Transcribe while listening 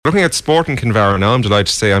Looking at sport in Kinvara now, I'm delighted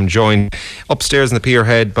to say I'm joined upstairs in the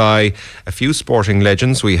Pierhead by a few sporting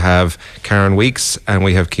legends. We have Karen Weeks and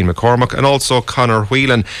we have Cian McCormack and also Conor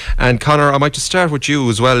Whelan. And Conor, I might just start with you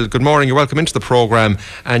as well. Good morning, you're welcome into the programme.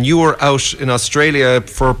 And you were out in Australia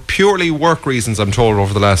for purely work reasons, I'm told,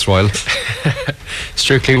 over the last while.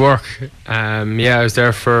 Strictly work. I was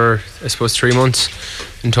there for, I suppose, 3 months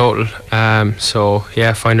in total.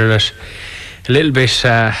 Finding it a little bit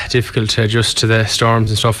difficult to adjust to the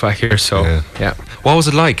storms and stuff back here. So, yeah. What was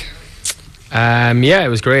it like? It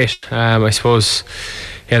was great. I suppose,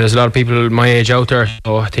 there's a lot of people my age out there.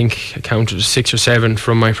 So I think I counted 6 or 7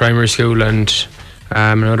 from my primary school and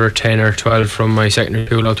another 10 or 12 from my secondary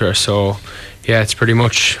school out there. So, it's pretty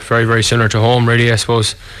much very, very similar to home, really, I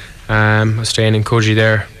suppose. I was staying in Coogee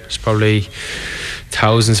there. There's probably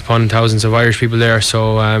thousands upon thousands of Irish people there.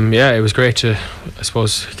 So, it was great to, I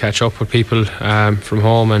suppose, catch up with people from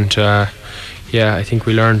home. And, I think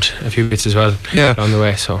we learned a few bits as well along the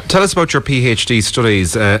way. So, tell us about your PhD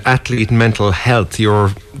studies, athlete mental health.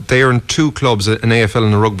 You're there in 2 clubs, an AFL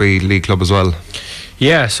and a rugby league club as well.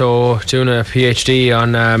 Yeah, so doing a PhD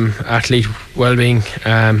on athlete wellbeing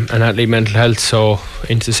and athlete mental health. So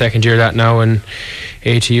into the second year of that now in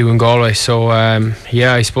ATU in Galway. So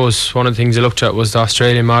I suppose one of the things I looked at was the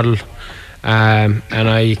Australian model, and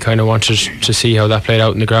I kind of wanted to see how that played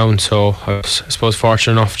out in the ground. So I was, I suppose,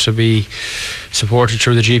 fortunate enough to be supported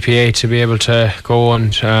through the GPA to be able to go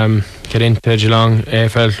and get into Geelong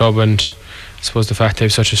AFL club, and I suppose the fact they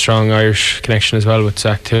have such a strong Irish connection as well with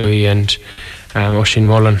Zach Toohey and Oisin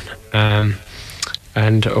Mullen,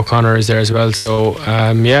 and O'Connor is there as well. So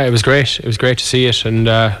it was great. It was great to see it, and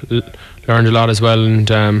learned a lot as well. And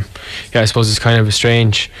I suppose it's kind of a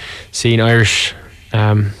strange seeing Irish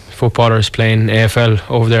footballers playing AFL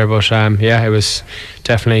over there, but it was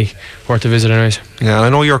definitely worth a visit anyways. Yeah, and I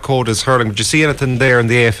know your code is hurling. Did you see anything there in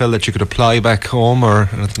the AFL that you could apply back home or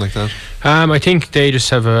anything like that? I think they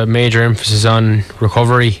just have a major emphasis on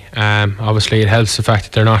recovery. Obviously it helps the fact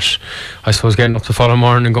that they're not, I suppose, getting up the following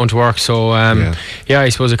morning and going to work. So I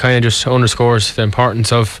suppose it kind of just underscores the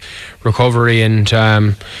importance of recovery. And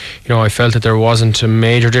I felt that there wasn't a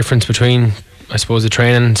major difference between, I suppose, the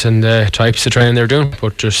trainings and the types of training they're doing,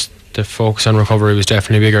 but just the focus on recovery was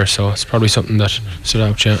definitely bigger. So it's probably something that stood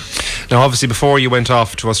out. Now obviously before you went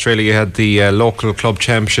off to Australia you had the local club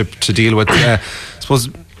championship to deal with. I suppose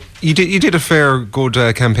you did a fair good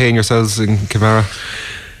campaign yourselves in Kinvara.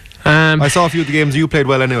 I saw a few of the games. You played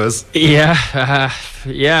well anyways.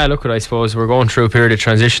 Look, I suppose we're going through a period of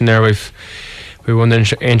transition there. We won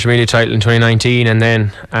the intermediate title in 2019, and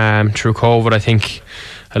then through COVID I think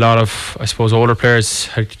a lot of, I suppose, older players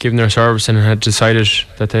had given their service and had decided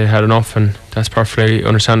that they had enough, and that's perfectly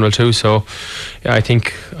understandable too. So I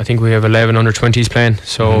think we have 11 under 20s playing,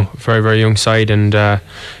 so very, very young side. And I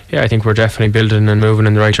think we're definitely building and moving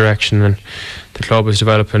in the right direction, and the club is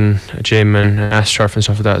developing a gym and AstroTurf and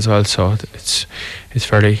stuff like that as well. So it's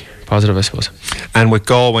fairly positive, I suppose. And with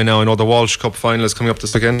Galway now, I know the Walsh Cup final is coming up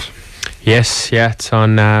this weekend. Yes, it's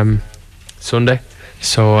on Sunday.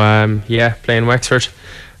 So playing Wexford.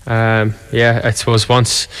 I suppose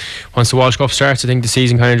once the Walsh Cup starts, I think the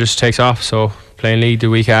season kind of just takes off. So playing league the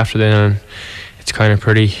week after then, and it's kind of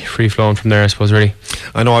pretty free flowing from there, I suppose, really.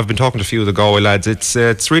 I know I've been talking to a few of the Galway lads.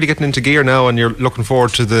 It's really getting into gear now, and you're looking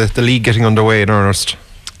forward to the league getting underway in earnest.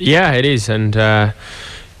 Yeah, it is. And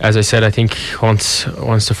as I said, I think once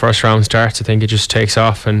the first round starts, I think it just takes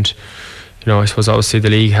off. And I suppose obviously the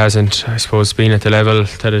league hasn't, I suppose, been at the level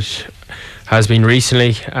that it has been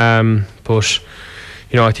recently, but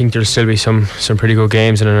I think there'll still be some pretty good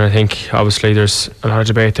games, and I think obviously there's a lot of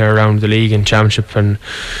debate there around the league and championship and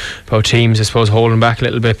about teams, I suppose, holding back a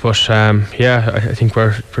little bit, but I think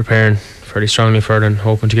we're preparing fairly strongly for it and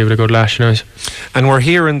hoping to give it a good lash. And we're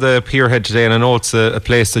here in the Pierhead today, and I know it's a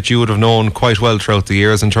place that you would have known quite well throughout the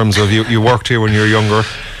years in terms of you worked here when you were younger.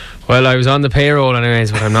 Well, I was on the payroll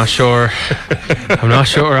anyways, but I'm not sure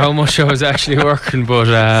how much I was actually working, but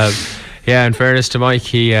in fairness to Mike,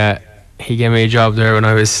 he gave me a job there when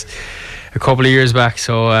I was a couple of years back.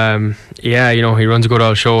 So he runs a good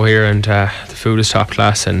old show here, and the food is top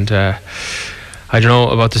class. And I don't know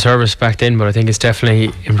about the service back then, but I think it's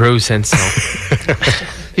definitely improved since. So.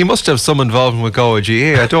 He must have some involvement with Galway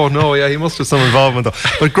GA. I don't know. Yeah, he must have some involvement though.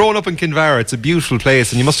 But growing up in Kinvara, it's a beautiful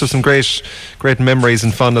place, and you must have some great memories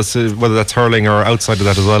and fondness, whether that's hurling or outside of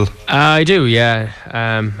that as well. I do, yeah.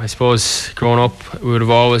 I suppose growing up, we would have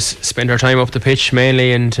always spent our time up the pitch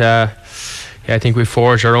mainly, and I think we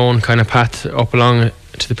forged our own kind of path up along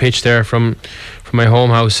to the pitch there from my home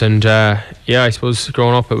house. And I suppose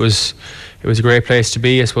growing up, it was a great place to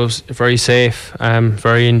be. I suppose very safe,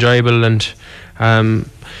 very enjoyable, and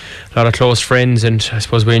lot of close friends, and I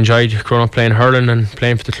suppose we enjoyed growing up playing hurling and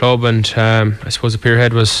playing for the club, and I suppose the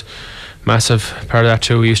Peerhead was massive part of that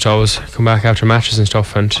too. We used to always come back after matches and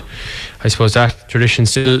stuff, and I suppose that tradition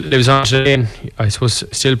still lives on today, and I suppose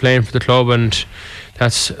still playing for the club, and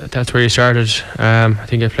that's where you started. I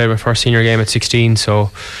think I played my first senior game at 16, so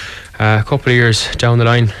a couple of years down the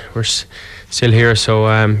line we're still here. So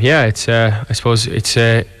it's I suppose it's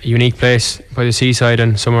a unique place by the seaside,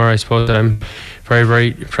 and somewhere I suppose that I'm very,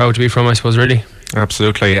 very proud to be from, I suppose, really.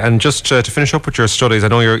 Absolutely. And just to finish up with your studies, I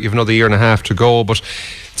know you've another year and a half to go, but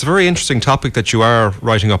it's a very interesting topic that you are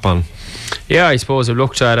writing up on. Yeah, I suppose I've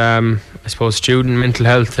looked at student mental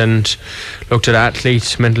health, and looked at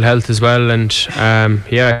athlete mental health as well, and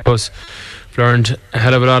I suppose I've learned a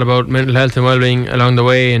hell of a lot about mental health and well-being along the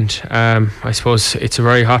way, and I suppose it's a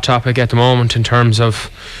very hot topic at the moment in terms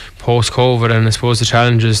of post-COVID, and I suppose the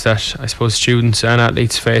challenges that I suppose students and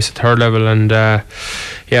athletes face at third level, and I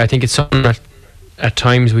think it's something that at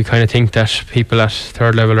times we kind of think that people at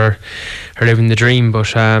third level are living the dream,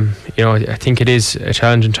 but I think it is a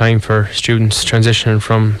challenging time for students transitioning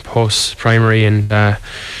from post-primary, and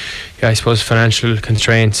I suppose financial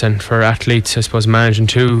constraints, and for athletes I suppose managing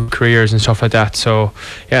two careers and stuff like that. So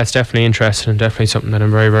it's definitely interesting, and definitely something that I'm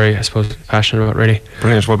very, very, I suppose, passionate about, really.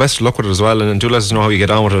 Brilliant. Well, best of luck with it as well, and do let us know how you get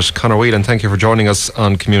on with it. Conor Whelan, thank you for joining us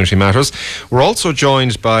on Community Matters. We're also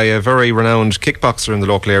joined by a very renowned kickboxer in the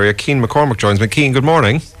local area. Cian McCormack joins me. Cian, good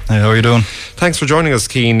morning. Hey, how are you doing? Thanks for joining us,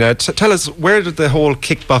 Cian. Tell us, where did the whole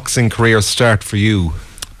kickboxing career start for you?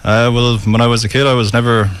 Well, when I was a kid, I was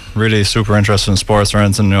never really super interested in sports or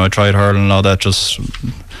anything. I tried hurling and all that, just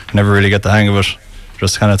never really get the hang of it.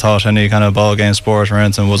 Just kind of thought any kind of ball game sport or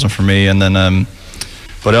anything wasn't for me. And then,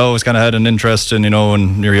 but I always kind of had an interest in,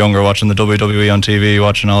 when you're younger, watching the WWE on TV,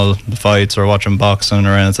 watching all the fights or watching boxing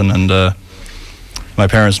or anything. And my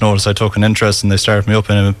parents noticed I took an interest, and they started me up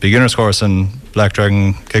in a beginner's course in Black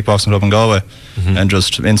Dragon Kickboxing Club in Galway, and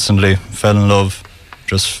just instantly fell in love.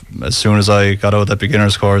 Just as soon as I got out of that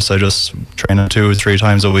beginner's course, I just trained 2 or 3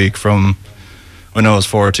 times a week from when I was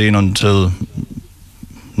 14 until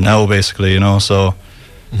now, basically, so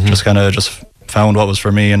just kind of just found what was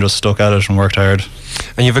for me and just stuck at it and worked hard.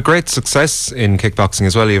 And you've a great success in kickboxing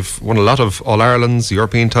as well. You've won a lot of All-Irelands,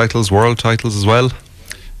 European titles, world titles as well.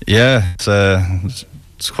 Yeah, it's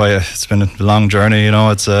been a long journey,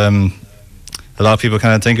 It's a lot of people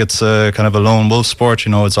kind of think it's kind of a lone wolf sport,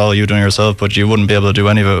 it's all you doing yourself, but you wouldn't be able to do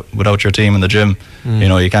any of it without your team in the gym.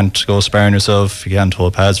 You can't go sparring yourself, you can't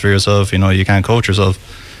hold pads for yourself, you can't coach yourself.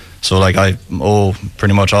 So I owe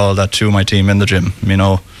pretty much all of that to my team in the gym,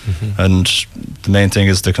 and the main thing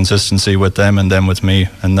is the consistency with them and them with me,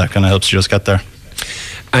 and that kind of helps you just get there.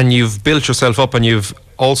 And you've built yourself up, and you've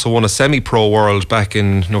also won a semi-pro world back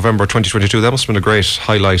in November 2022. That must have been a great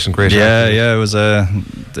highlight and great. Yeah, it was a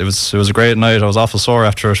great night. I was awful sore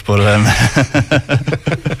after it, but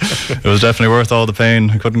it was definitely worth all the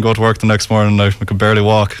pain. I couldn't go to work the next morning. I could barely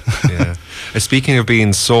walk. Yeah. Speaking of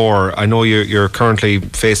being sore, I know you're currently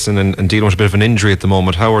facing and dealing with a bit of an injury at the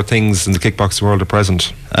moment. How are things in the kickboxing world at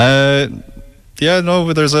present? I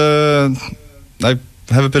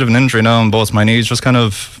have a bit of an injury now on both my knees, just kind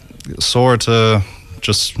of sore to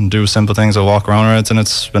just do simple things or walk around and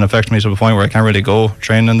it's been affecting me to the point where I can't really go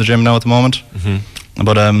train in the gym now at the moment.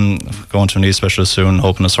 But going to a knee specialist soon,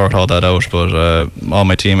 hoping to sort all that out. But all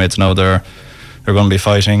my teammates now, they're going to be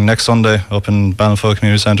fighting next Sunday up in Ballinfoyle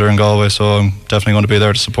Community Centre in Galway, so I'm definitely going to be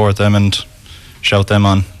there to support them and shout them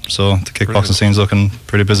on. So the kickboxing scene's looking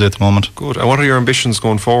pretty busy at the moment. Good. And what are your ambitions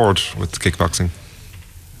going forward with kickboxing?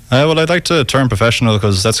 Well, I'd like to turn professional,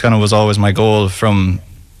 because that's kind of was always my goal from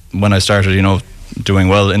when I started, doing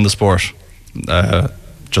well in the sport.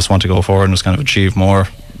 Just want to go forward and just kind of achieve more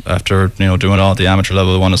after, doing it all at the amateur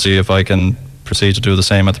level. I want to see if I can proceed to do the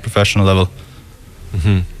same at the professional level.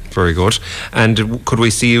 Very good. And could we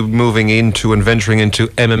see you moving into and venturing into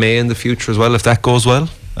MMA in the future as well, if that goes well?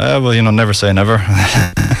 Well, never say never.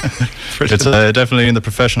 It's definitely in the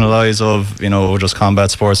professional eyes of, just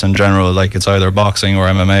combat sports in general. It's either boxing or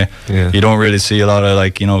MMA. Yeah. You don't really see a lot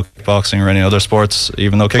of boxing or any other sports,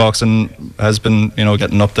 even though kickboxing has been,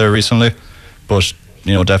 getting up there recently. But,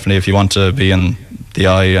 definitely if you want to be in the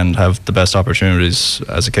eye and have the best opportunities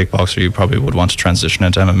as a kickboxer, you probably would want to transition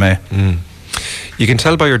into MMA. You can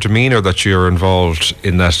tell by your demeanour that you're involved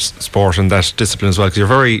in that sport and that discipline as well, because you're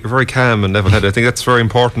very, very calm and level-headed. I think that's very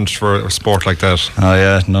important for a sport like that. Oh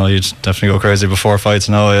yeah, no, you'd definitely go crazy before fights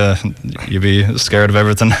now. Yeah, you'd be scared of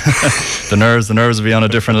everything. the nerves will be on a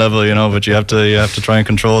different level, but you have to try and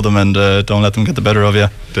control them and don't let them get the better of you.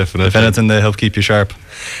 Definitely. If anything, they help keep you sharp.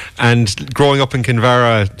 And growing up in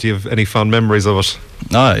Kinvara, do you have any fond memories of it?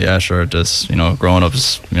 Oh yeah, sure. Just growing up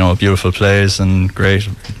is a beautiful place and great,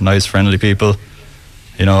 nice, friendly people.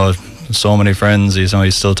 So many friends.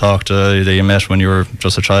 You still talk to that you met when you were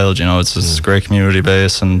just a child. It's a great community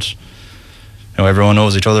base, and everyone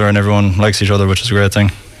knows each other and everyone likes each other, which is a great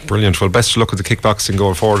thing. Brilliant. Well, best of luck with the kickboxing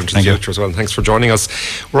going forward into the future as well. And thanks for joining us.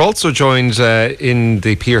 We're also joined in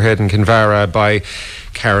the Pierhead in Kinvara by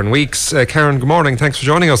Karen Weeks. Karen, good morning. Thanks for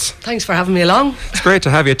joining us. Thanks for having me along. It's great to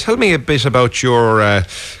have you. Tell me a bit about your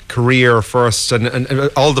career first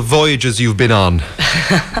and all the voyages you've been on.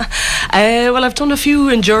 Well, I've done a few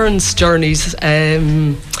endurance journeys.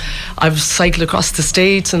 I've cycled across the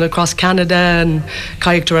States and across Canada and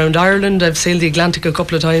kayaked around Ireland. I've sailed the Atlantic a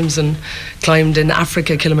couple of times and climbed in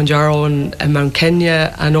Africa, Kilimanjaro and Mount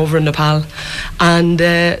Kenya and over in Nepal. And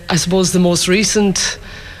I suppose the most recent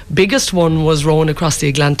biggest one was rowing across the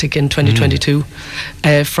Atlantic in 2022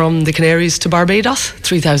 from the Canaries to Barbados,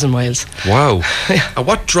 3,000 miles. Wow. And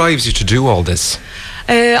what drives you to do all this?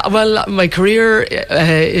 Well, my career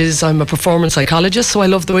is I'm a performance psychologist, so I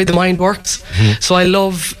love the way the mind works. So I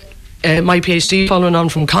love my PhD, following on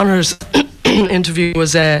from Connor's interview,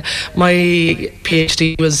 was my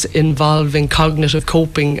PhD was involving cognitive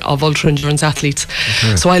coping of ultra endurance athletes.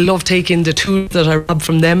 So I love taking the tools that I rob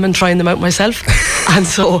from them and trying them out myself. And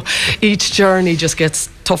so each journey just gets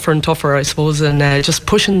tougher and tougher, I suppose, and just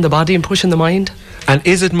pushing the body and pushing the mind. And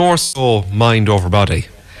is it more so mind over body?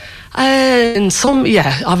 In some,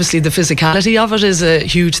 yeah, obviously the physicality of it is a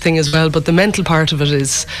huge thing as well, but the mental part of it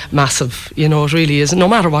is massive. It really is, no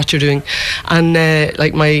matter what you're doing. And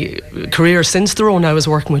like my career since the rowing, I was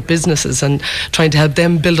working with businesses and trying to help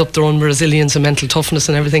them build up their own resilience and mental toughness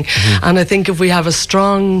and everything. And I think if we have a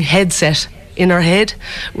strong headset in our head,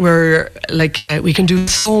 we're we can do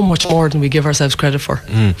so much more than we give ourselves credit for.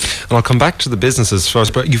 And I'll come back to the businesses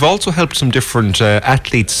first, but you've also helped some different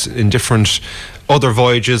athletes in different other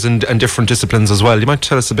voyages and different disciplines as well. You might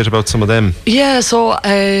tell us a bit about some of them. Yeah, so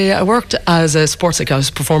I worked as a sports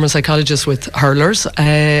psychologist, performance psychologist with hurlers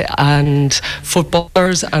and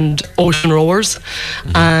footballers and ocean rowers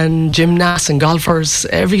and gymnasts and golfers,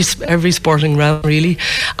 every sporting realm really.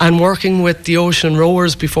 And working with the ocean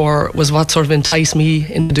rowers before was what sort of enticed me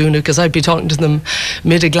into doing it, because I'd be talking to them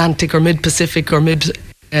mid-Atlantic or mid-Pacific or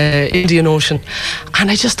Indian Ocean, and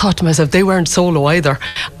I just thought to myself, they weren't solo either,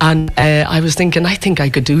 and I was thinking, I think I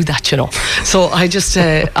could do that, so I just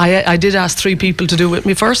I did ask 3 people to do it with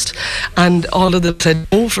me first, and all of them said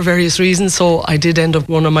no for various reasons, so I did end up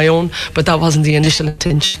going on my own, but that wasn't the initial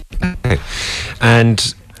intention. Okay.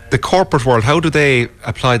 And the corporate world, how do they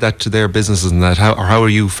apply that to their businesses and that? How are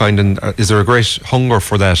you finding, is there a great hunger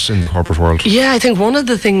for that in the corporate world? Yeah, I think one of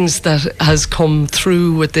the things that has come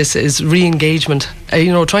through with this is re-engagement.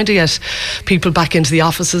 Trying to get people back into the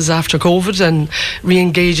offices after COVID and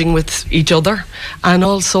re-engaging with each other, and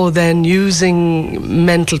also then using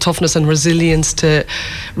mental toughness and resilience to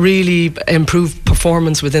really improve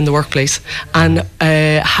performance within the workplace, and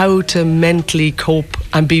how to mentally cope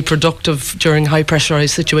and be productive during high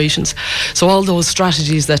pressurized situations. So all those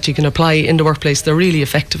strategies that you can apply in the workplace, they're really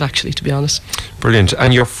effective actually, to be honest. Brilliant.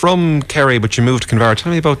 And you're from Kerry but you moved to Kinvara.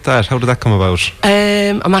 Tell me about that. How did that come about?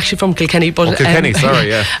 I'm actually from Kilkenny, but Kilkenny, sorry,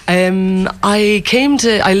 yeah.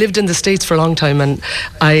 I lived in the States for a long time, and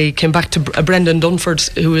I came back to Brendan Dunford,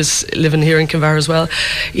 who is living here in Kinvara as well.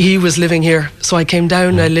 He was living here, so I came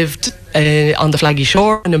down. I lived on the Flaggy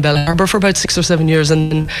Shore and in Bell Harbour for about 6 or 7 years,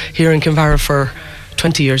 and then here in Kinvara for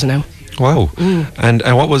 20 years now. Wow. And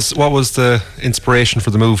what was the inspiration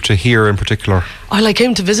for the move to here in particular? Well, I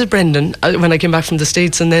came to visit Brendan when I came back from the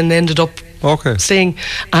States, and then ended up staying,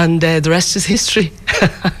 and the rest is history.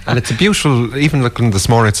 And it's a beautiful, even looking this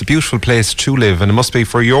morning, it's a beautiful place to live, and it must be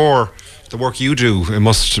for the work you do, it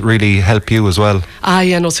must really help you as well.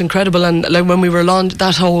 Yeah, no, it's incredible. And like when we were launched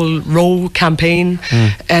that whole row campaign,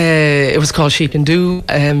 it was called She Can Do.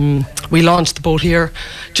 We launched the boat here,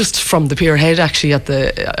 just from the pier head, actually, at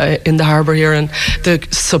in the harbour here, and the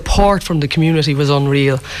support from the community was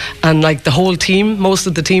unreal. And like the whole team, most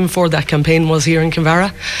of the team for that campaign was here in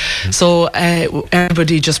Kinvara. So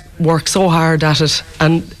everybody just worked so hard at it,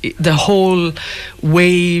 and the whole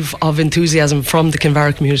wave of enthusiasm from the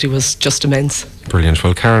Kinvara community was just immense. Brilliant.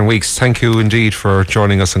 Well, Karen Weeks, thank you indeed for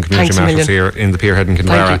joining us on Community Matters here in the Pierhead in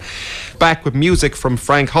Kinvara. back with music from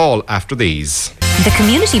Frank Hall after these. The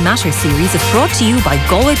Community Matters series is brought to you by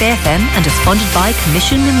Galway Bay FM and is funded by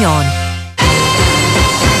Commission Mignon.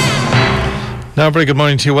 Now, very good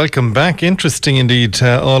morning to you. Welcome back. Interesting indeed,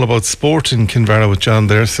 all about sport in Kinvara with John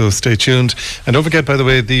there, so stay tuned. And don't forget, by the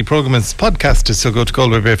way, the programme is podcasted, so go to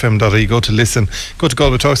galwaybayfm.ie, go to listen, go to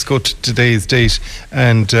Galway Talks, go to today's date,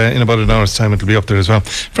 and in about an hour's time it'll be up there as well.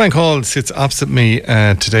 Frank Hall sits opposite me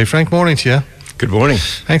today. Frank, morning to you. Good morning.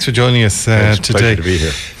 Thanks for joining us today. It's a pleasure to be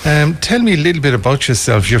here. Tell me a little bit about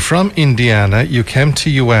yourself. You're from Indiana, you came to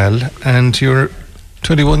UL, and you're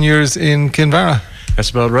 21 years in Kinvara. That's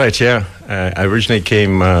about right, yeah. I originally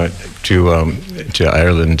came to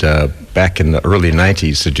Ireland back in the early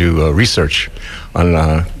 90s to do research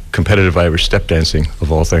on competitive Irish step dancing,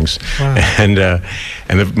 of all things. Wow.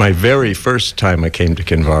 And my very first time I came to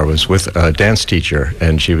Kinvara was with a dance teacher,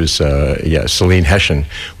 and she was Celine Hession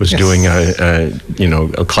was doing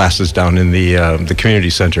classes down in the community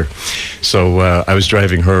center. So I was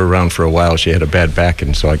driving her around for a while. She had a bad back,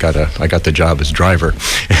 and so I got the job as driver.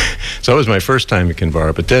 So that was my first time in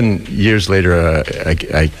Kinvara. But then years later,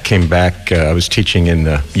 I came back. I was teaching in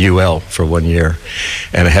UL for 1 year,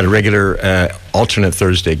 and I had a regular alternate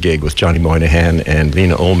Thursday gig with Johnny Moynihan and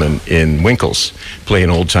Lena Ullman in Winkles, playing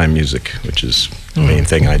old-time music, which is the main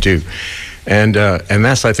thing I do. And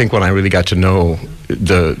that's, I think, when I really got to know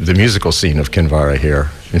the musical scene of Kinvara here.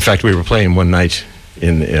 In fact, we were playing one night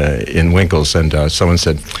in Winkles, and someone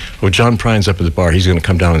said, "Oh, John Prine's up at the bar. He's going to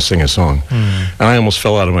come down and sing a song." And I almost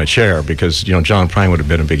fell out of my chair because, John Prine would have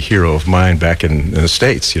been a big hero of mine back in the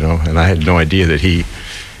States, and I had no idea that he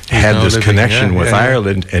had this connection with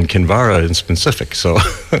Ireland and Kinvara in specific. So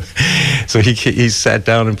he sat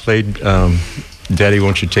down and played Daddy,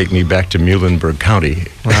 Won't You Take Me Back to Muhlenberg County.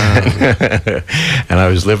 Wow. And I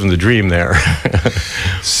was living the dream there.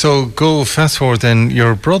 So go fast forward then,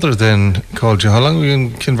 your brother then called you. How long were you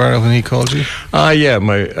in Kinvara when he called you? I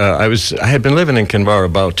had been living in Kinvara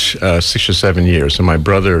about 6 or 7 years, and my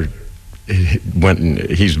brother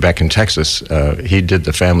he's back in Texas. He did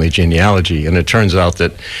the family genealogy, and it turns out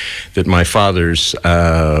that my father's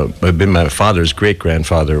great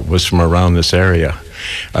grandfather was from around this area.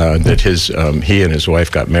 That he and his wife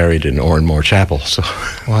got married in Oranmore Chapel. So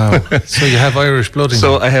wow. So you have Irish blood in you.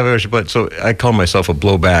 So I have Irish blood. So I call myself a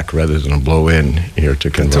blowback rather than a blow-in here to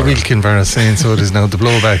Kinvara. It's a real Kinvara saying, so it is now the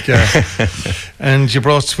blowback. Yeah. And you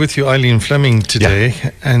brought with you Eileen Fleming today,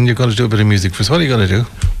 and you're going to do a bit of music for us. What are you going to do?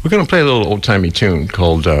 We're going to play a little old-timey tune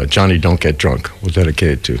called Johnny Don't Get Drunk. We'll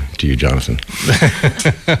dedicate it to you, Jonathan.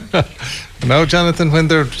 Now, Jonathan, when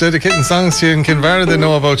they're dedicating songs to you in Kinvara, they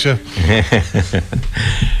know about you.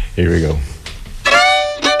 Here we go.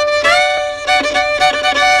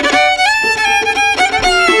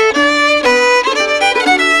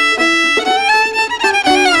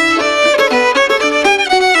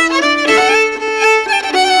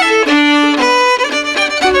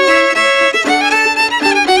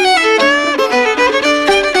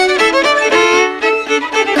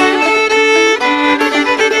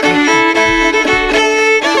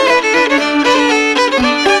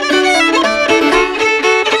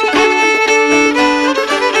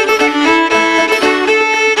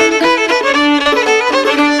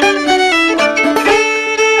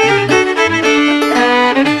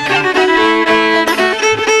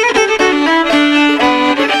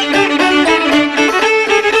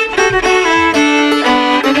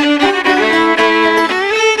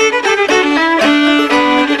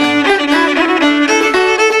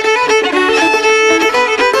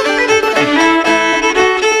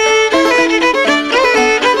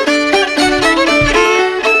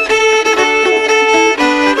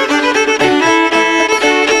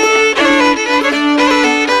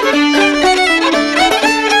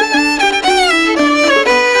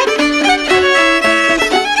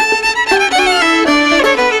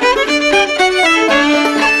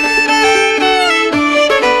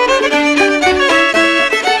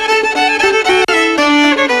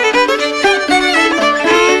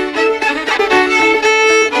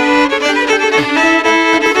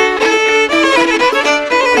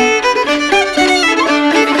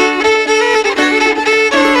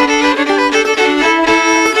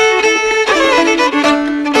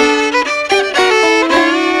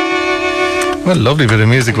 Well, lovely bit of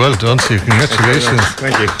music. Well done to you. Congratulations.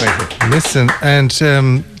 Thank you. Listen, and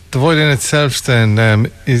the violin itself then,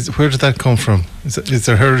 where did that come from? Is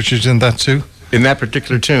there heritage in that too? In that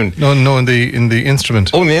particular tune? No, in the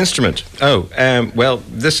instrument. Oh, in the instrument. Oh, well,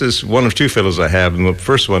 this is one of two fiddles I have. And the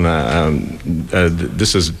first one,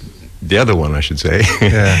 this is the other one, I should say,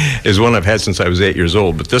 is one I've had since I was 8 years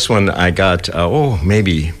old. But this one I got,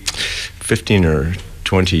 maybe 15 or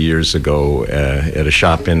 20 years ago at a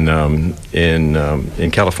shop in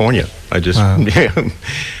California. I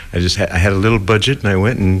had a little budget, and I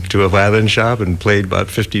went into a violin shop and played about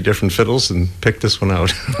 50 different fiddles and picked this one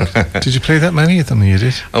out. Did you play that many of them? You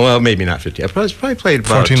did? Oh, well, maybe not 50. I probably played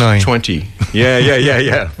about 49. 20. Yeah. Oh,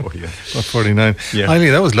 yeah. About 49. Yeah.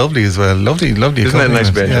 Eileen, that was lovely as well. Lovely Isn't that a nice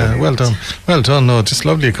band? Yeah, well done. No, just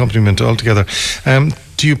lovely accompaniment altogether.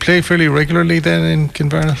 Do you play fairly regularly then in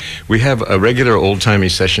Kinvara? We have a regular old-timey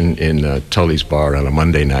session in Tully's Bar on a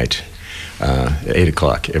Monday night. 8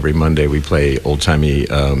 o'clock every Monday we play old-timey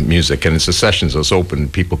music, and it's a session, so it's open.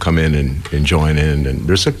 People come in and join in, and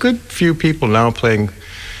there's a good few people now playing,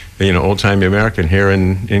 old-timey American here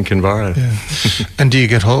in Kinvara. Yeah. And do you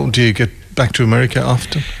get home? Do you get back to America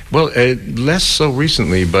often? Well, less so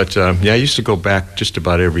recently, but I used to go back just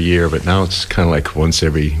about every year, but now it's kind of like once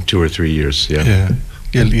every 2 or 3 years. Yeah.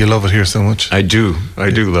 You love it here so much. I do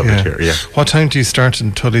love it here. Yeah. What time do you start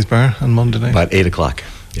in Tully's Bar on Monday night? About 8 o'clock.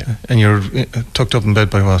 Yeah. And you're tucked up in bed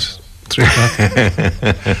by what? 3 o'clock?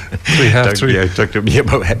 3:30? Yeah, tucked up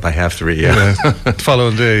by 3:30, yeah.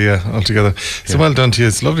 Following day, altogether. So well done to you.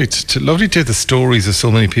 It's lovely to hear the stories of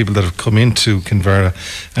so many people that have come into Kinvara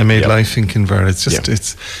and made life in Kinvara. It's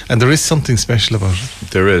just, and there is something special about it.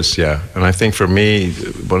 There is, yeah. And I think for me,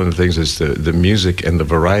 one of the things is the music and the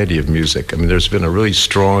variety of music. I mean, there's been a really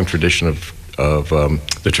strong tradition of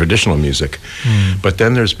the traditional music, but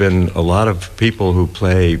then there's been a lot of people who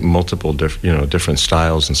play multiple different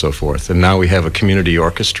styles and so forth, and now we have a community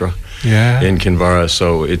orchestra in Kinvara,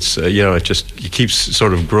 so it's it keeps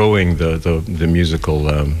sort of growing the musical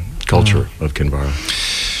culture of Kinvara.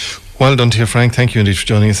 Well done to you, Frank. Thank you indeed for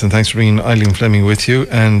joining us, and thanks for bringing Eileen Fleming with you.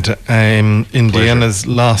 And Indiana's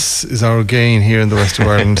loss is our gain here in the west of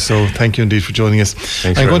Ireland, so thank you indeed for joining us.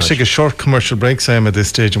 I'm going to take a short commercial break, Sam, at this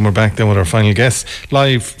stage, and we're back then with our final guest,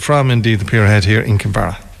 live from, indeed, the Pierhead here in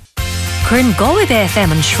Kinvara. Current Galway Bay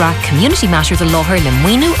FM and Shrack Community Matters a Láthar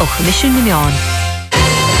Limwinu o Commission Mignon.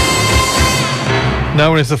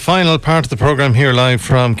 Now it's the final part of the programme here live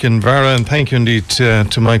from Kinvara, and thank you indeed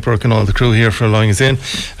to Mike Burke and all the crew here for allowing us in.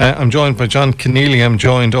 I'm joined by John Keneally. I'm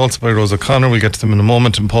joined also by Rose O'Connor. We'll get to them in a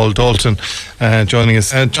moment, and Paul Dalton joining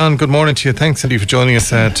us. John, good morning to you. Thanks indeed for joining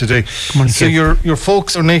us today. Good morning. So your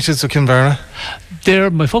folks are natives of Kinvara?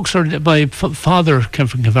 My father came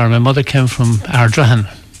from Kinvara. My mother came from Ardrahan,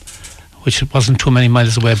 which wasn't too many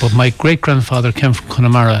miles away, but my great-grandfather came from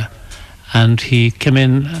Connemara, and he came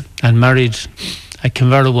in and married a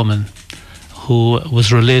Kinvara woman who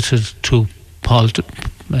was related to Paul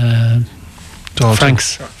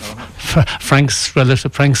Frank's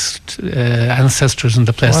relative, Frank's ancestors in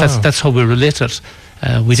the place. Wow. That's how we're related.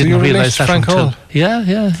 We didn't realise that Frank until... Hall? Yeah.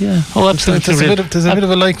 Oh, absolutely. There's a bit of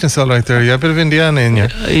a likeness all right there. Yeah, a bit of Indiana in you.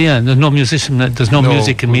 Yeah, there's no musician. There's no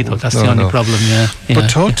music in me though. That's the only problem. Yeah. But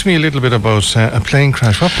talk to me a little bit about a plane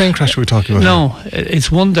crash. What plane crash are we talking about? No, it's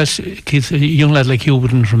one that Keith, a young lad like you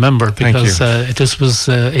wouldn't remember, because this was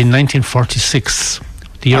in 1946.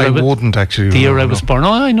 I wouldn't actually. The year I was born.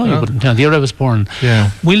 Oh, I know you wouldn't. Yeah, the year I was born. Yeah.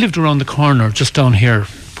 We lived around the corner, just down here,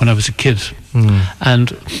 when I was a kid.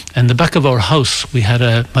 And in the back of our house,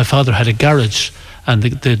 my father had a garage, and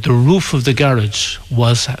the roof of the garage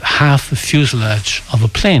was half a fuselage of a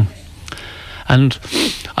plane. And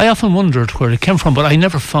I often wondered where it came from, but I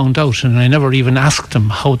never found out, and I never even asked him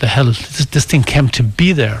how the hell this thing came to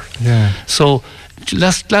be there. Yeah. So during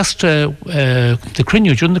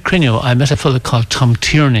the Crinio, I met a fellow called Tom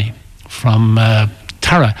Tierney from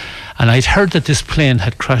Tara, and I'd heard that this plane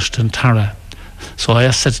had crashed in Tara. So I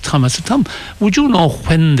said to Tom, Tom, would you know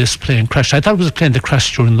when this plane crashed? I thought it was a plane that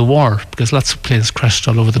crashed during the war, because lots of planes crashed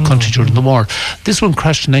all over the country during the war. This one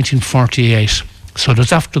crashed in 1948, so it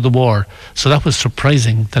was after the war. So that was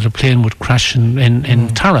surprising that a plane would crash in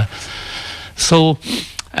Tara. So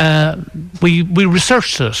we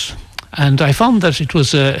researched it, and I found that it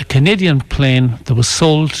was a Canadian plane that was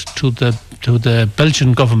sold to the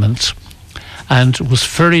Belgian government, and was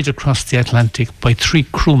ferried across the Atlantic by 3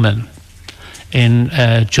 crewmen in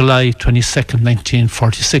July 22nd,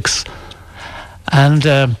 1946. And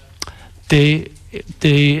they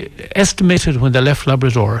estimated when they left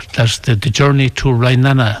Labrador that the journey to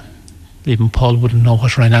Rhinana, even Paul wouldn't know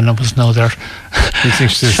what Rhinana was now there. You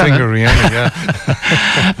think she's a singer, Rihanna, yeah.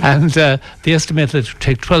 And they estimated it would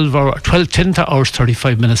take 10 hours,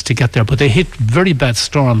 35 minutes to get there, but they hit very bad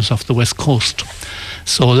storms off the west coast.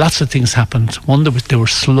 So lots of things happened. One, they were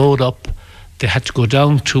slowed up. They had to go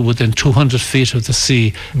down to within 200 feet of the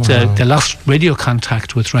sea. Wow. They lost radio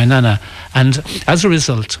contact with Rhinana, and as a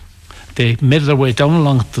result, they made their way down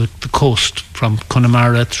along the coast from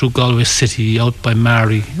Connemara through Galway City, out by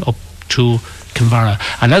Mary, up to Kinvara,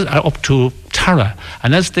 and up to Tara.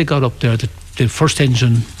 And as they got up there, the first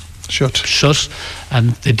engine shut,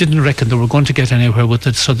 and they didn't reckon they were going to get anywhere with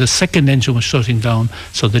it, so the second engine was shutting down,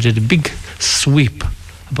 so they did a big sweep,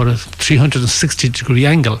 about a 360-degree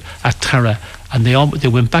angle at Tara, and they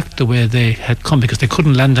went back the way they had come because they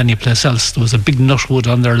couldn't land anyplace else. There was a big nutwood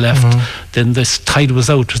on their left. Then this tide was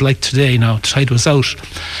out. It was like today now. The tide was out,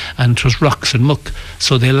 and it was rocks and muck.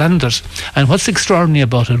 So they landed, and what's extraordinary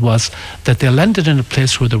about it was that they landed in a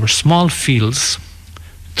place where there were small fields,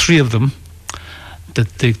 3 of them.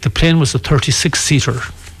 The plane was a 36-seater,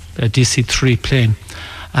 a DC-3 plane,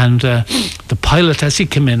 and the pilot, as he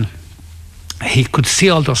came in, he could see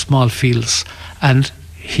all those small fields, and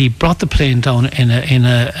he brought the plane down in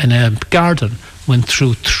a garden, went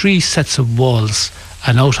through 3 sets of walls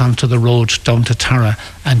and out onto the road down to Tara,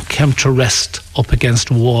 and came to rest up against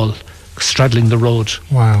a wall straddling the road.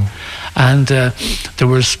 Wow. And there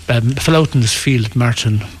was a fellow out in this field,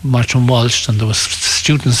 Martin Walsh, and there was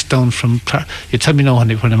students down from, you tell me now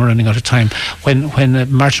when I'm running out of time, when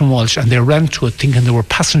Martin Walsh, and they ran to it thinking there were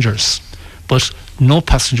passengers, but no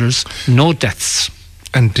passengers, no deaths.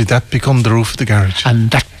 And did that become the roof of the garage?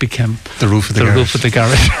 And that became the roof of the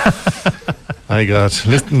garage. My God.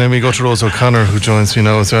 Listen, then we go to Rose O'Connor, who joins me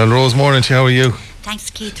now as well. Rose, morning to you. How are you?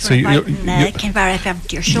 Thanks, Keith, for inviting Kinvara FM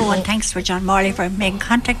to your show, and thanks for John Morley for making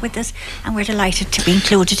contact with us, and we're delighted to be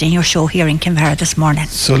included in your show here in Kinvara this morning.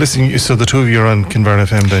 So listen, so the 2 of you are on Kinvara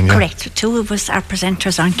FM then, yeah? Correct. The 2 of us are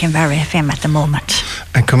presenters on Kinvara FM at the moment.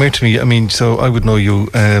 And come here to me, I mean, so I would know you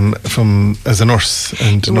from as a nurse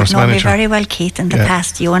and you nurse would know manager. Me very well, Keith, in the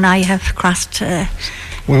past. You and I have crossed...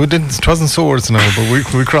 we didn't. It wasn't swords now, but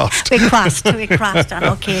we crossed. we crossed on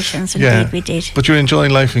occasions. Indeed, we did. But you're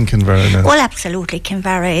enjoying life in Kinvara now. Well, absolutely.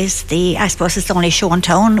 Kinvara is I suppose it's the only show in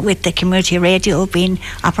town with the community radio being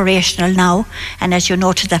operational now, and as you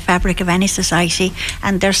know, to the fabric of any society.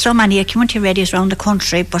 And there's so many community radios around the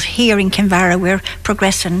country, but here in Kinvara we're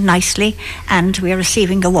progressing nicely, and we're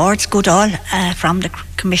receiving awards, good all, from the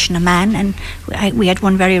Commission of Man, and we had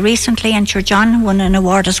one very recently, and Sir John won an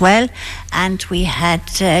award as well, and we had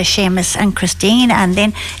Seamus and Christine,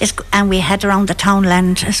 and we had around the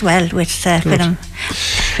townland as well with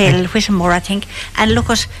Phil Whittemore, I think. And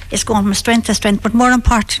look, it's going from strength to strength, but more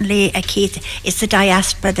importantly, Keith, it's the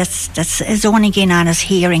diaspora that's zoning in on us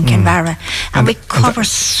here in Kinvara, and we cover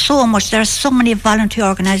so much. There are so many volunteer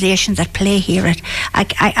organisations that play here.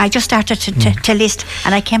 I just started to list,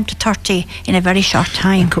 and I came to 30 in a very short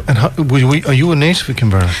time. And are you a native of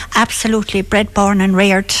Kinvara? Absolutely, bred, born and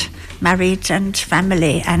reared, married and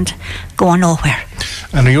family, and going nowhere.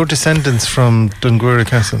 And are your descendants from Dunguera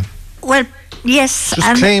Castle? Well, yes.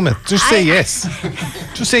 Just claim it. Just say yes.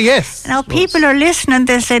 Just say yes. Now, people are listening.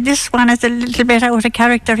 They say this one is a little bit out of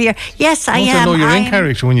character here. Yes, I am. I know you're in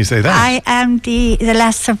character when you say that. I am the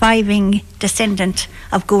last surviving descendant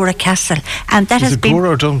of Gura Castle, and that has been. Gura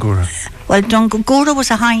or Dungura? Well, Gura was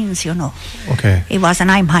a Hines, you know. Okay. He was, and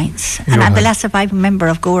I'm Hines. And I'm the last surviving member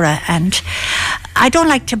of Gura. And I don't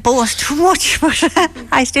like to boast too much, but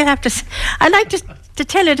I still have to. I like to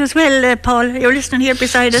tell it as well, Paul. You're listening here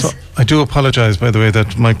beside us. So I do apologise, by the way,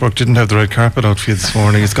 that Mike Burke didn't have the red carpet out for you this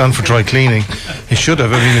morning. It's gone for dry cleaning. He should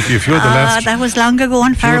have. I mean, if you're the last. That was long ago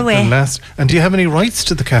and far away. And do you have any rights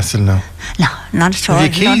to the castle now? No, not at all.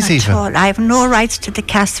 Have you keys even? All. I have no rights to the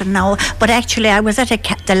castle now. But actually, I was at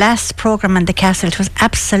the last programme in the castle. It was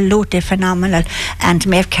absolutely phenomenal. And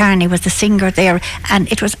Maeve Carney was the singer there. And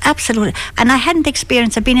it was absolutely. And I hadn't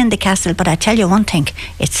experienced. I've been in the castle, but I tell you one thing: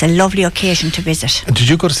 it's a lovely occasion to visit. And did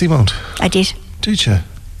you go to Seamount? I did. Did you?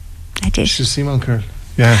 I did. She's Seamount girl.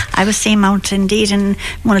 Yeah. I was Seamount indeed, in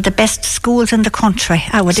one of the best schools in the country.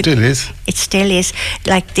 It still is.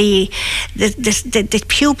 Like the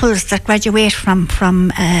pupils that graduate from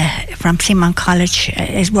Seamount College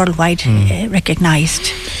is worldwide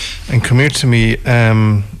recognised. And come here to me.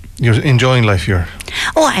 You're enjoying life here.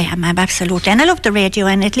 Oh, I am absolutely, and I love the radio,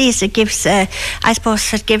 and at least it gives, I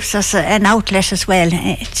suppose, it gives us an outlet as well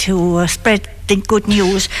to spread the good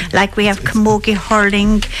news. Like we have camogie,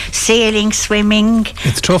 hurling, sailing, swimming.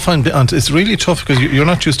 It's tough, it's really tough because you're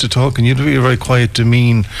not used to talking. You'd be a very quiet,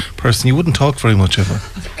 demean person. You wouldn't talk very much ever.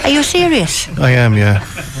 Are you serious? I am, yeah.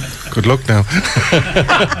 Good luck now.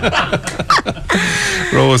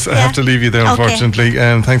 Rose, I have to leave you there, unfortunately.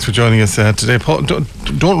 Thanks for joining us today. Paul,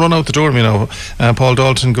 don't run out the door, you know. Paul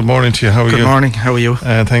Dalton, good morning to you. How are you? Good morning. How are you?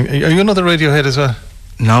 Are you another Radiohead as well?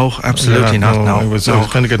 No, absolutely not. No. I was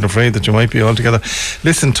kind of getting afraid that you might be altogether.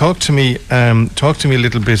 Listen, talk to me a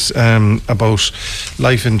little bit about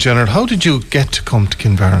life in general. How did you get to come to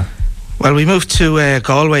Kinvara? Well, we moved to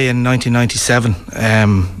Galway in 1997.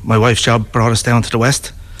 My wife's job brought us down to the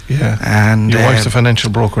west. Yeah. And your wife's a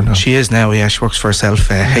financial broker now. She is now, yeah. She works for herself,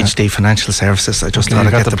 HD Financial Services. I just thought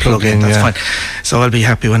I'd get the plug in. That's fine. So I'll be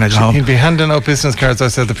happy when I go home. He'll be handing out business cards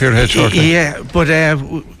outside the Pierhead shortly. Yeah, but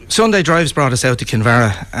Sunday Drives brought us out to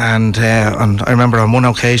Kinvara, and I remember on one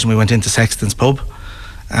occasion we went into Sexton's pub,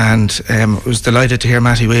 and I was delighted to hear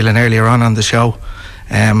Matty Whelan earlier on the show.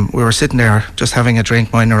 We were sitting there just having a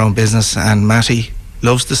drink, minding our own business, and Matty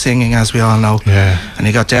loves the singing, as we all know. Yeah. And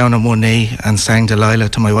he got down on one knee and sang Delilah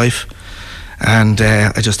to my wife. And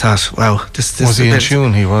I just thought, wow, this was he in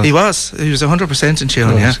tune? He was 100% in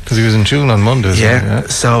tune. Yeah, because he was in tune on Mondays. Yeah.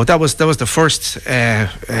 So that was the first said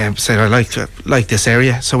I like this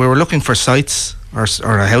area. So we were looking for sites or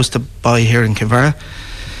a house to buy here in Kinvara.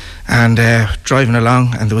 And driving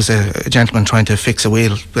along, and there was a gentleman trying to fix a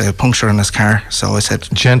wheel puncture in his car. So I said,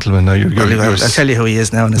 "Gentleman, now I'll tell you who he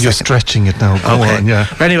is now in a second." You're stretching it now. Go on, yeah.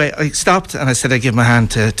 But anyway, I stopped and I said I'd give him a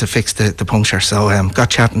hand to fix the puncture. So got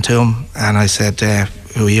chatting to him, and I said,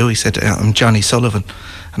 "Who are you?" He said, "I'm Johnny Sullivan."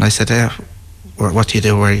 And I said, "What do you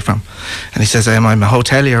do? Where are you from?" And he says, "I'm a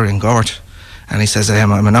hotelier in Gort." And he says,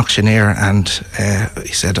 "I'm an auctioneer," and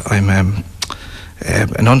he said, "I'm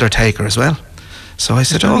an undertaker as well." So I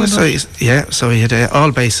said, so he had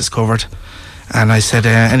all bases covered. And I said,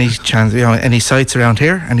 any chance, any sites around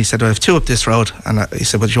here? And he said, I have 2 up this road. And he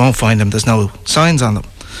said, but you won't find them, there's no signs on them.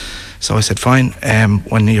 So I said, fine,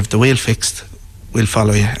 when you have the wheel fixed, we'll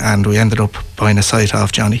follow you. And we ended up buying a site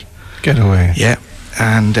off Johnny. Get away. Yeah.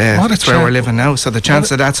 And that's where we're living now. So the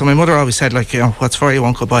chance of that. So my mother always said, like, what's for you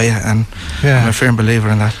won't go by you. And I'm a firm believer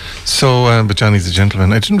in that. So, but Johnny's a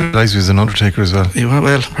gentleman. I didn't realise he was an undertaker as well.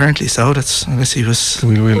 Well, apparently so. That's unless he was.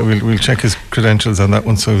 We'll check his credentials on that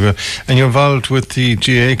one. So, and you're involved with the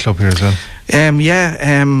GAA club here as well.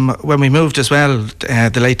 When we moved as well,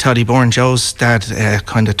 the late Toddy Bourne, Joe's dad,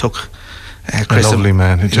 kind of took Chris. A lovely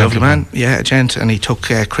man, a gent, and he took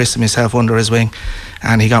Chris and myself under his wing,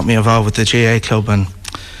 and he got me involved with the GAA club, and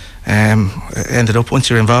ended up, once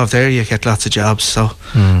you're involved there, you get lots of jobs. So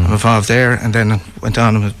I'm involved there, and then went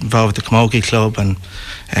on and involved with the Camogie club, and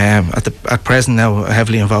at present now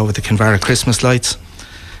heavily involved with the Kinvara Christmas lights.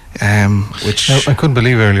 Which now, I couldn't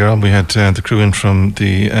believe earlier on we had the crew in from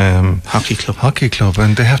the hockey club,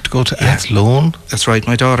 and they have to go to Athlone. That's right.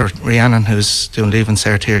 My daughter Rhiannon, who's doing Leaving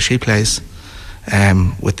Cert here, she plays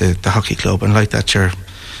with the hockey club, and like that you're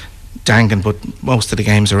dangling, but most of the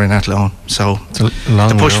games are in Athlone, so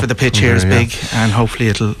the push for the pitch here is big, and hopefully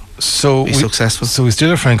it'll be successful. So we still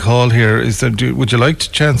have Frank Hall here. Would you like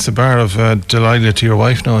to chance a bar of Delilah to your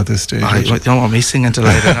wife now at this stage? I don't want me singing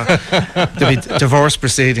Delilah. There'll be divorce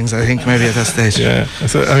proceedings, I think, maybe at that stage. Yeah.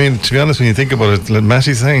 So I mean, to be honest, when you think about it,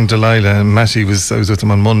 Matty sang Delilah, and I was with him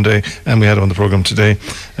on Monday, and we had him on the programme today.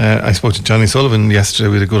 I spoke to Johnny Sullivan yesterday.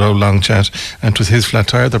 We had a good old long chat, and it was his flat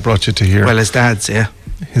tire that brought you to here. Well, his dad's,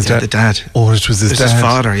 His dad? The dad. Oh, it was his dad. His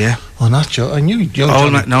father, yeah. Oh, not Joe. I knew young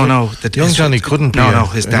Johnny. No. Young Johnny couldn't be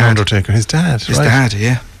his dad. An undertaker. His dad. His dad,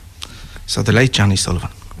 yeah. So the late Johnny Sullivan.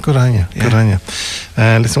 Good on you. Good on you.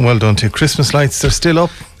 Listen, well done to you. Christmas lights, they're still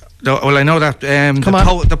up. No, well, I know that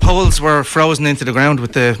the poles were frozen into the ground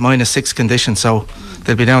with the -6 condition, so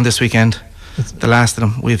they'll be down this weekend. The last of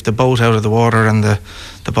them. We have the boat out of the water, and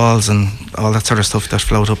the balls and all that sort of stuff that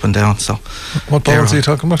float up and down. So what balls are you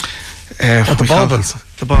talking about? The baubles.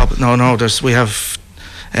 The baubles. No. We have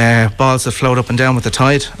balls that float up and down with the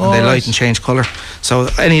tide, and they light and change colour. So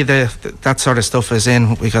any of that sort of stuff is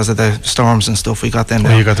in because of the storms and stuff. We got them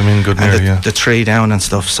down. You got them in good and there, the tree down and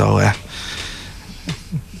stuff. So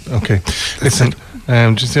okay. Listen,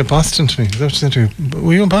 did you say Boston to me? Is that what you said to me?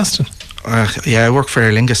 Were you in Boston? Yeah, I work for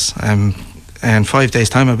Aer Lingus. In 5 days'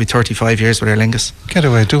 time, I'll be 35 years with Aer Lingus. Get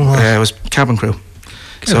away, doing what? I was cabin crew.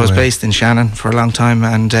 I was based in Shannon for a long time,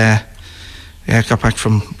 and got back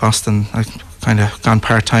from Boston. I kind of gone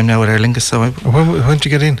part-time now with Aer Lingus. So when did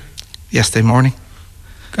you get in? Yesterday morning.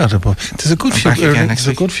 God, there's a good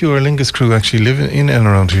few Aer Lingus crew actually living in and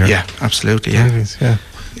around here. Yeah, absolutely. Yeah.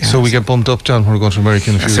 Yeah, so we get bumped up, John, when we're going to America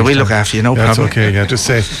in a few weeks. So we look after you, no problem. That's okay,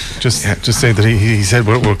 just say that he said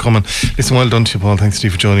we're coming. Listen, well done to you, Paul. Thanks,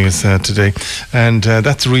 Steve, for joining us today. And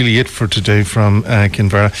that's really it for today from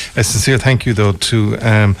Kinvara. A sincere thank you, though, to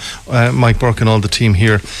Mike Burke and all the team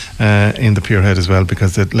here in the Pierhead as well,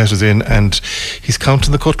 because they let us in, and he's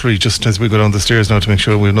counting the cutlery just as we go down the stairs now to make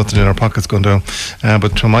sure we have nothing in our pockets going down.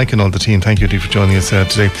 But to Mike and all the team, thank you, Steve, for joining us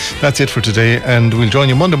today. That's it for today, and we'll join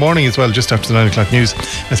you Monday morning as well, just after the 9 o'clock news.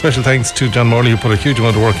 A special thanks to John Morley, who put a huge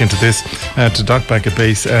amount of work into this, to Doc back at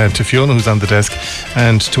base, to Fiona, who's on the desk,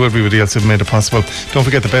 and to everybody else who've made it possible. Don't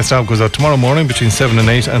forget the best out goes out tomorrow morning between 7 and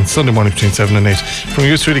 8, and Sunday morning between 7 and 8. From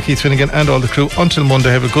yours truly, Keith Finnegan, and all the crew, until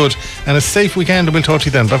Monday, have a good and a safe weekend, and we'll talk to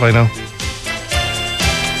you then. Bye bye now.